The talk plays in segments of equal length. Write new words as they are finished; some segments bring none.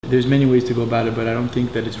there's many ways to go about it, but I don't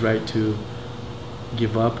think that it's right to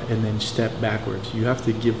give up and then step backwards. You have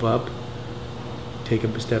to give up, take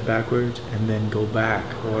a step backwards, and then go back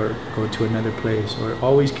or go to another place, or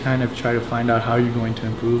always kind of try to find out how you're going to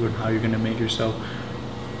improve and how you're going to make yourself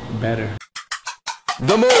better.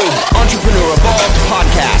 The Move Entrepreneur Evolved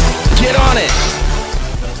Podcast. Get on it.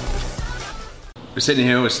 We're sitting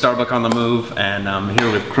here with Starbuck on the Move, and I'm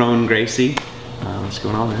here with Crone Gracie. What's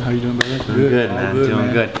going on, man? How you doing, brother? Doing good, man.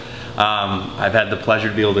 Doing good. I've had the pleasure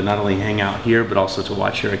to be able to not only hang out here, but also to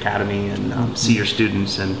watch your academy and see your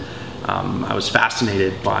students. And I was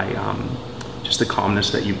fascinated by just the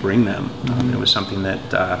calmness that you bring them. It was something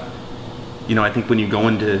that, I think when you go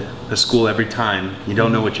into a school every time, you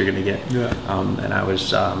don't know what you're going to get. Yeah. And I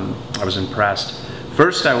was impressed.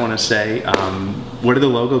 First, I want to say, where did the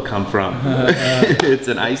logo come from? It's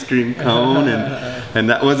an ice cream cone, and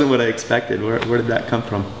that wasn't what I expected. Where did that come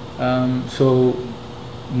from? So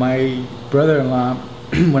my brother-in-law,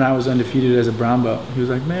 when I was undefeated as a brown belt, he was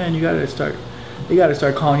like, "Man, you gotta start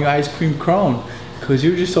calling you Ice Cream Crone, because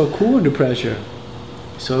you're just so cool under pressure."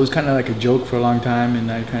 So it was kind of like a joke for a long time, and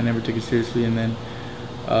I kind of never took it seriously. And then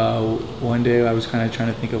one day I was kind of trying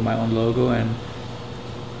to think of my own logo, and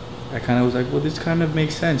I kind of was like, well, this kind of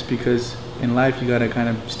makes sense, because in life you gotta kind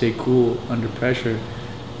of stay cool under pressure,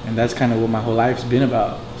 and that's kind of what my whole life's been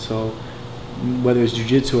about. So whether it's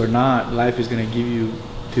jiu-jitsu or not, life is gonna give you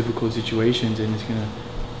difficult situations, and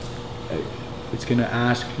it's gonna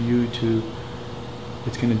ask you to,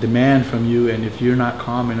 it's gonna demand from you, and if you're not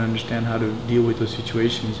calm and understand how to deal with those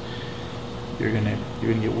situations, you're gonna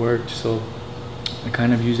get worked. So I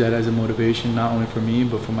kind of use that as a motivation, not only for me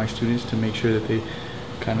but for my students, to make sure that they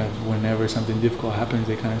kind of, whenever something difficult happens,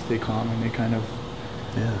 they kind of stay calm, and they kind of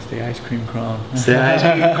stay Ice Cream Crone. Stay Ice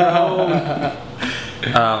Cream Crone.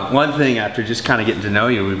 One thing, after just kind of getting to know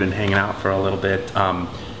you, we've been hanging out for a little bit.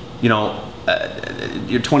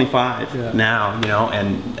 You're 25 now,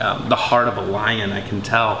 and the heart of a lion, I can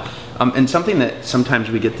tell. And something that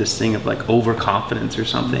sometimes we get this thing of like overconfidence or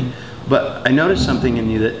something. But I noticed something in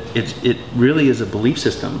you that it really is a belief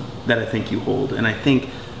system that I think you hold. And I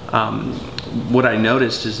think what I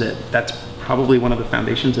noticed is that that's probably one of the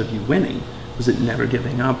foundations of you winning, was it never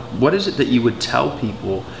giving up. What is it that you would tell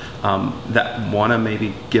people that want to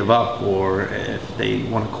maybe give up, or if they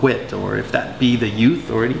want to quit, or if that be the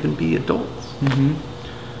youth or it even be adults?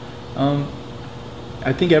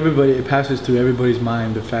 I think it passes through everybody's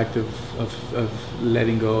mind, the fact of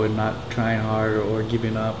letting go and not trying hard, or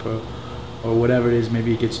giving up, or whatever it is.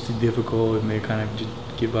 Maybe it gets too difficult and they kind of just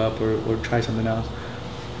give up or try something else.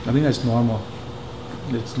 I think that's normal.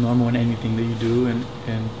 It's normal in anything that you do, and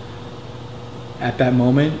at that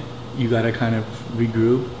moment you gotta kind of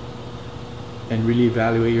regroup and really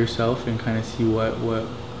evaluate yourself and kind of see what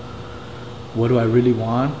do I really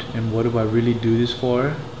want, and what do I really do this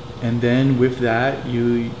for. And then with that,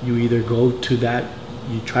 you either go to that,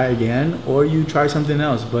 you try again, or you try something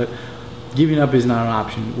else. But giving up is not an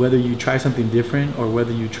option. Whether you try something different or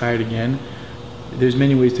whether you try it again, there's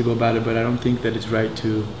many ways to go about it, but I don't think that it's right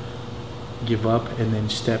to give up and then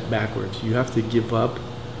step backwards. You have to give up,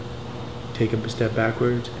 take a step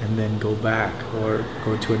backwards, and then go back or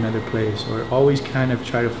go to another place, or always kind of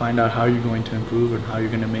try to find out how you're going to improve and how you're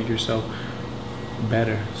going to make yourself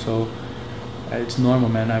better. So it's normal,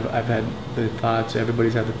 man. I've had the thoughts,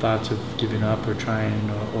 everybody's had the thoughts of giving up or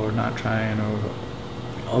trying or not trying, or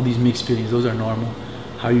all these mixed feelings. Those are normal.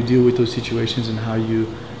 How you deal with those situations and how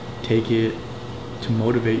you take it to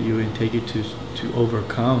motivate you and take it to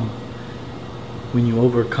overcome. When you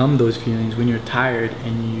overcome those feelings, when you're tired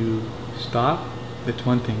and you stop, that's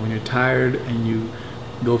one thing. When you're tired and you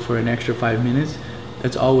go for an extra 5 minutes,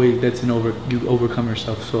 you overcome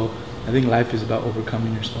yourself. So I think life is about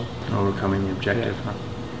overcoming yourself. Overcoming the objective, huh?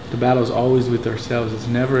 The battle is always with ourselves. It's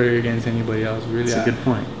never against anybody else, really. That's a good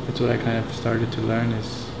point. That's what I kind of started to learn,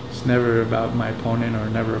 is it's never about my opponent or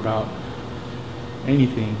never about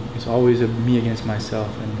anything. It's always me against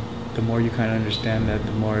myself. And the more you kind of understand that,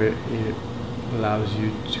 the more it allows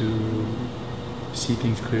you to see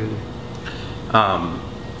things clearly.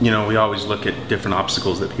 We always look at different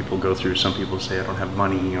obstacles that people go through. Some people say, I don't have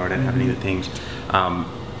money, or I didn't have any of the things.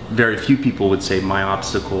 Very few people would say my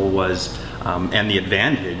obstacle was, and the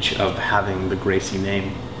advantage of having the Gracie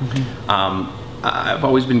name. I've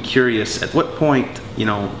always been curious, at what point,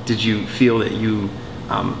 did you feel that you,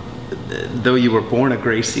 though you were born a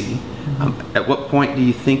Gracie, at what point do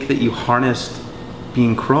you think that you harnessed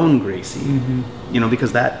being Crone Gracie?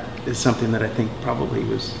 Because that is something that I think probably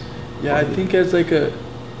was... Yeah, I think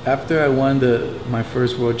after I won my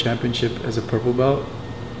first world championship as a purple belt,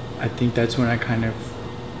 I think that's when I kind of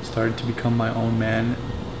started to become my own man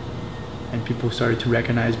and people started to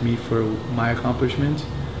recognize me for my accomplishments.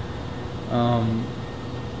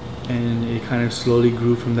 And it kind of slowly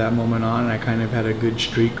grew from that moment on. I kind of had a good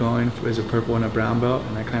streak going as a purple and a brown belt,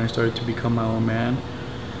 and I kind of started to become my own man.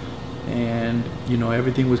 And you know,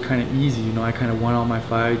 everything was kind of easy. You know, I kind of won all my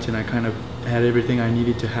fights, and I kind of had everything I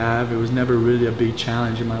needed to have. It was never really a big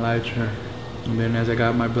challenge in my life. Sure. And then as I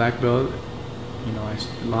got my black belt, you know, I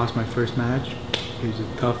lost my first match. It was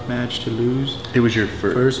a tough match to lose. It was your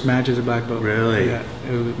first match as a black belt. Really? Yeah.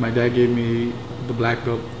 My dad gave me the black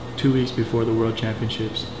belt 2 weeks before the World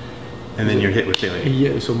Championships. And then you're hit with failure.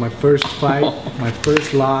 Yeah, so my first fight, my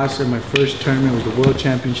first loss, and my first tournament was the World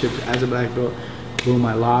Championships as a black belt. Boom,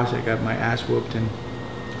 I lost. I got my ass whooped, and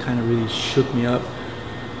kind of really shook me up.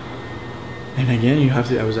 And again,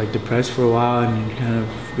 I was like depressed for a while, and you kind of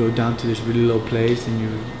go down to this really low place, and you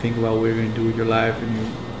think about what you're going to do with your life, and you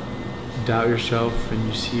doubt yourself, and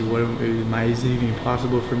you see, is it even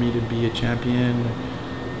possible for me to be a champion?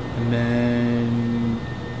 And then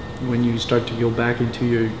when you start to go back into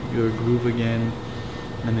your groove again,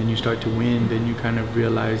 and then you start to win, then you kind of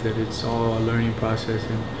realize that it's all a learning process,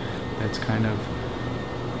 and that's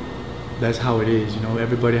how it is. You know,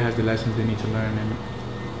 everybody has the lessons they need to learn, and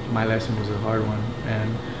my lesson was a hard one.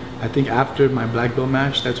 And I think after my black belt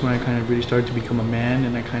match, that's when I kind of really started to become a man,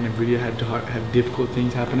 and I kind of really had to have difficult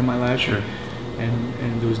things happen in my life. Sure.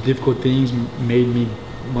 And those difficult things made me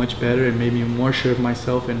much better and made me more sure of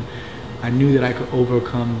myself, and I knew that I could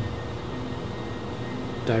overcome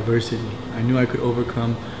diversity. I knew I could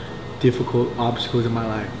overcome difficult obstacles in my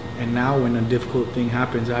life. And now when a difficult thing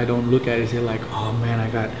happens, I don't look at it and say like, oh man,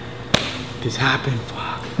 this happened,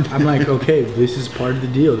 fuck. I'm like, okay, this is part of the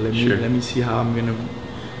deal. Let me see how I'm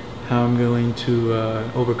going to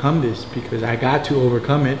overcome this, because I got to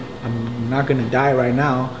overcome it. I'm not gonna die right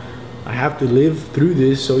now. I have to live through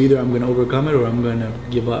this, so either I'm gonna overcome it or I'm gonna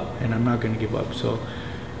give up, and I'm not gonna give up. So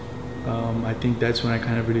I think that's when I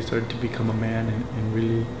kind of really started to become a man, and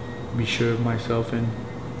really be sure of myself, and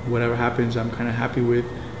whatever happens, I'm kind of happy with,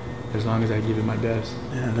 as long as I give it my best.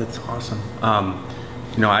 Yeah, that's awesome.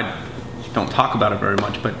 You know, I don't talk about it very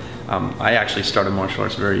much, but I actually started martial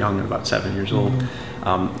arts very young, at about 7 years old.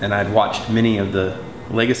 And I'd watched many of the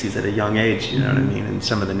legacies at a young age, you know what I mean? And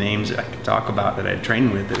some of the names that I could talk about that I'd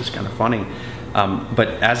trained with, it was kind of funny. But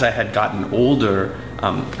as I had gotten older,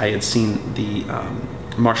 I had seen the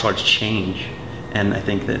martial arts change. And I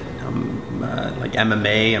think that like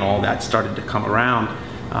MMA and all that started to come around.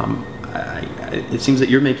 It seems that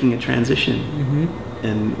you're making a transition.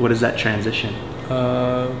 And what is that transition?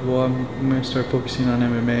 Well, I'm going to start focusing on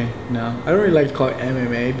MMA now. I don't really like to call it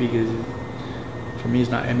MMA, because for me it's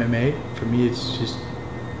not MMA. For me it's just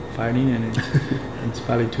fighting, and it's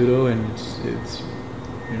Vale Tudo, and it's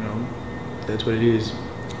you know, that's what it is.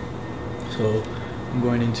 So I'm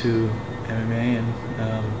going into MMA, and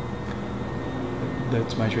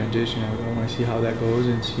that's my transition. I want to see how that goes,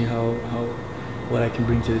 and see what I can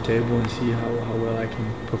bring to the table, and see how well I can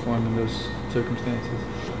perform in those circumstances.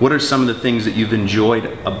 What are some of the things that you've enjoyed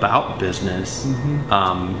about business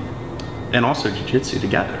and also jiu-jitsu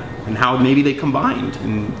together, and how maybe they combined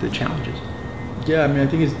in the challenges? Yeah, I mean, I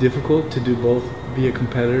think it's difficult to do both, be a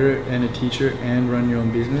competitor and a teacher and run your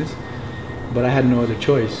own business, but I had no other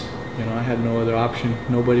choice. You know, I had no other option.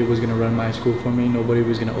 Nobody was going to run my school for me. Nobody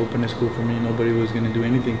was going to open a school for me. Nobody was going to do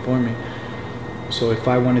anything for me. So if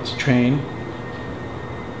I wanted to train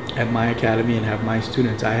at my academy and have my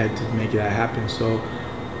students, I had to make that happen. So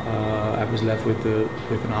I was left with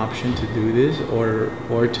an option to do this,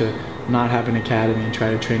 or to not have an academy and try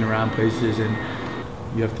to train around places. And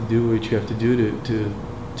you have to do what you have to do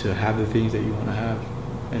to have the things that you want to have.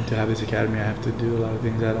 And to have this academy, I have to do a lot of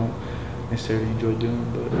things I don't necessarily enjoy doing.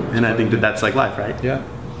 But and I think that's like life, right? Yeah,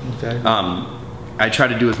 exactly. I try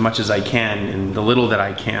to do as much as I can, and the little that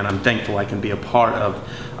I can, I'm thankful I can be a part of.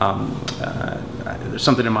 There's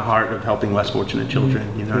something in my heart of helping less fortunate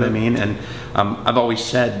children, you know what I mean? And I've always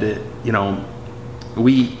said that, you know,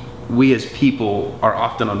 we as people are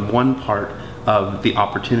often on one part of the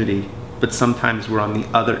opportunity, but sometimes we're on the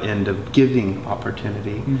other end of giving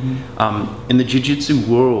opportunity. In the jiu-jitsu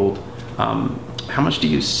world, how much do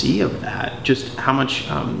you see of that? Just how much,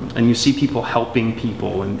 and you see people helping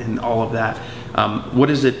people and all of that. What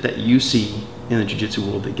is it that you see in the jiu-jitsu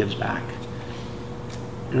world that gives back?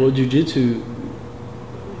 Well, jiu-jitsu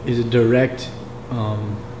is a direct,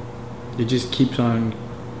 it just keeps on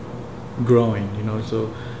growing, you know.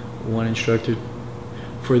 So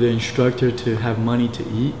for the instructor to have money to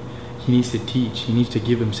eat, he needs to teach, he needs to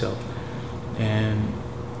give himself. And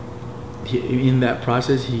in that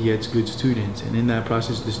process, he gets good students, and in that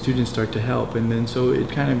process, the students start to help, and then so it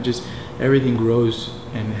kind of just, everything grows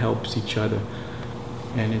and helps each other.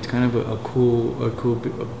 And it's kind of a cool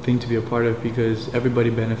thing to be a part of, because everybody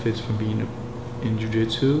benefits from being in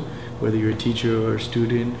jiu-jitsu, whether you're a teacher or a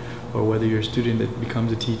student, or whether you're a student that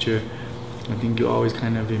becomes a teacher. I think you always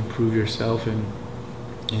kind of improve yourself, and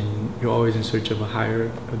you're always in search of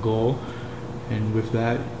a goal. And with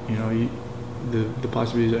that, the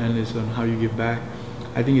possibilities are endless on how you give back.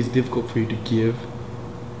 I think it's difficult for you to give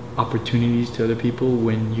opportunities to other people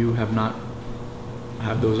when you have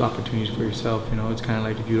those opportunities for yourself. It's kind of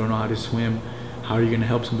like if you don't know how to swim, how are you going to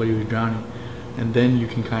help somebody who's drowning? And then you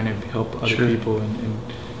can kind of help other people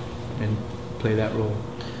and play that role.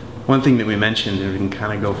 One thing that we mentioned, and we can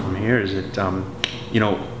kind of go from here, is that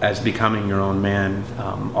as becoming your own man,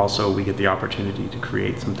 also we get the opportunity to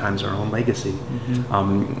create sometimes our own legacy.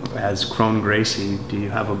 Mm-hmm. As Kron Gracie, do you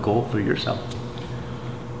have a goal for yourself?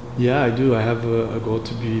 Yeah, I do. I have a goal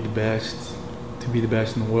to be the best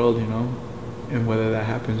in the world, and whether that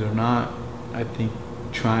happens or not, I think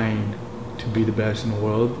trying to be the best in the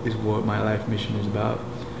world is what my life mission is about.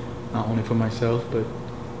 Not only for myself, but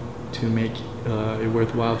to make it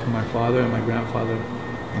worthwhile for my father and my grandfather,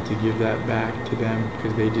 and to give that back to them,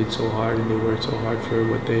 because they did so hard and they worked so hard for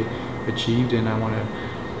what they achieved, and I want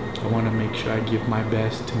to make sure I give my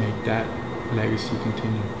best to make that legacy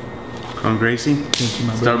continue. Kron Gracie, thank you,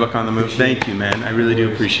 my brother. Starbuck on the Move. Thank you, man. I really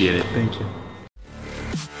do appreciate it. Thank you.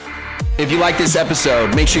 If you like this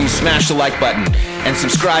episode, make sure you smash the like button and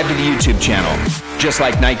subscribe to the YouTube channel. Just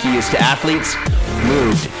like Nike is to athletes,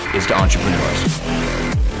 Moved is to entrepreneurs.